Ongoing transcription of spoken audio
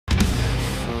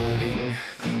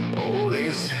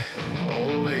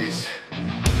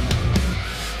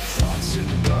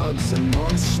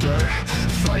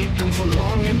fight them for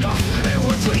long enough, it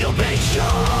would real make sure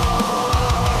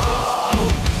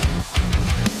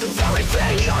the very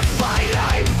thing you're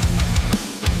fighting.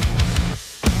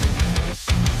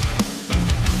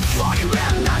 Fuck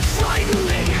them, not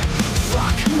frightening.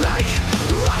 Fuck like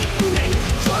lightning.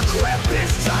 The grip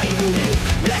is tightening.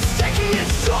 It's taking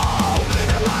its toll.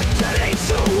 Am I getting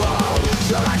too old?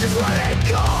 Should I just let it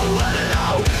go? Let it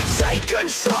out. Take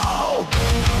control.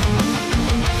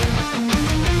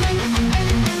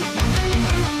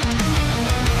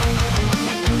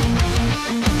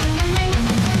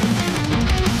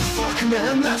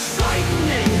 Man, that's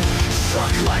frightening.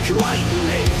 Struck like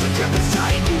lightning. The grip is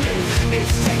tightening.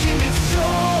 It's taking its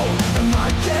toll. Am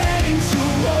I getting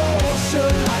too old?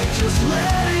 Should I just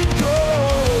let it go?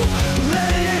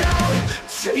 Let it out.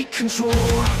 Take control.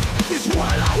 Is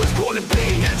what I was born to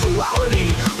be.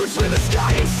 Duality. Between the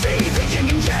sky and sea. The yin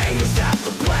and yang. Is that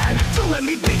the plan? To let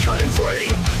me be cut and free.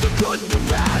 The good, the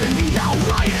bad, and the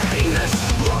outright heinous.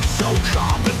 Love so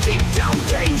calm, but deep down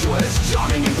dangerous.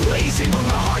 Charming and blazing, but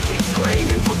my heart keeps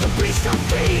screaming. For the beast I'm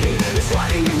feeding is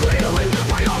fighting and reeling.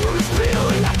 My armor is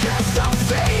peeling, I can't stop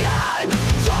fading.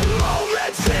 The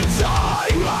moments in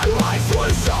time, my life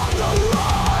was on the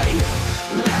line.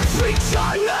 Every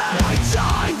time that I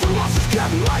died, the loss has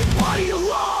kept my body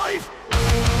alive.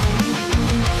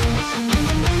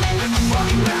 Fuck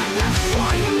man, that's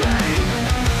frightening.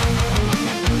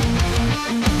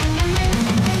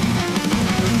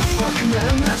 Fuck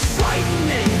man, that's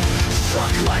frightening.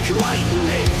 Struck like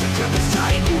lightning. The grip is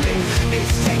tightening.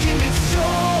 It's taking its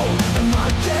toll. Am I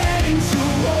getting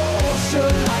too old?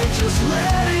 Should I just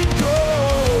let it go?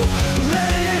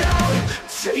 Let it out.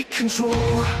 Take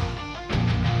control.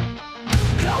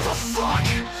 How the fuck?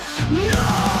 No!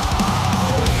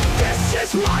 This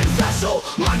is my vessel.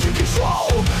 Mine to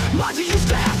control. Mine to used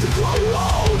to have to grow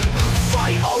old.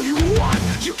 Fight all you want,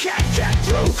 you can't get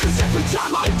through. Cause every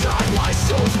time I die, my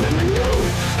soul's been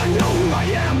renewed. I know who I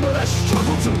am, but I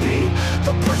struggle to be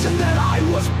the person that I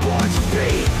was born to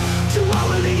be.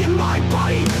 Duality in my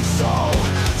body and soul.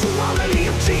 Duality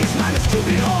of these man is to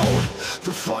behold.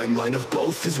 The fine line of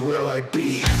both is where I'd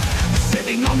be.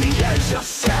 Sitting on the edge of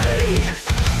sanity.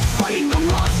 Fighting the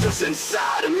monsters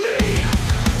inside of me.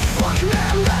 Fuck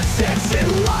them, that's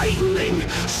enlightening.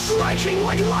 Striking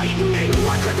like lightning,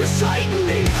 like a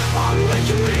tightening. I'm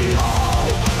making me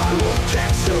whole. I won't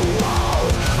get too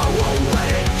old. I won't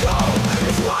let it go.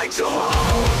 It's mine to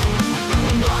hold.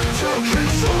 Not to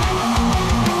control.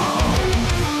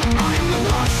 I am the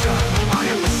monster. I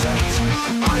am the saint.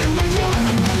 I am the one.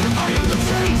 I am the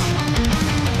fate.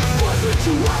 But the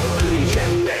duality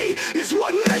in me is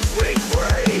what makes me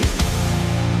free.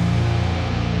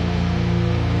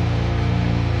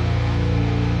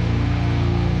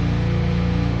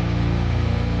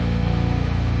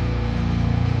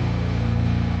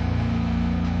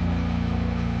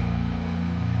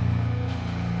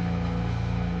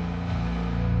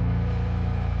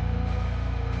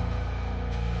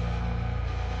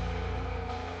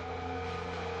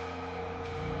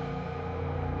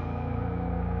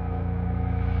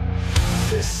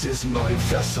 This is my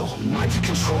vessel, mine to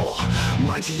control.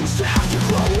 Mine to use to have to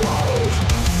grow old.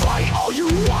 Fight all you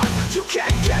want, you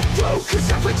can't get through.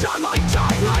 Cause every time I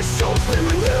die, my soul's been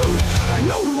renewed. I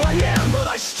know who I am, but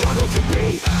I struggle to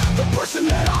be the person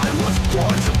that I was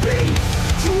born to be.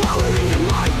 Duality in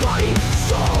my body,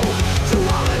 soul.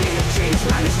 Duality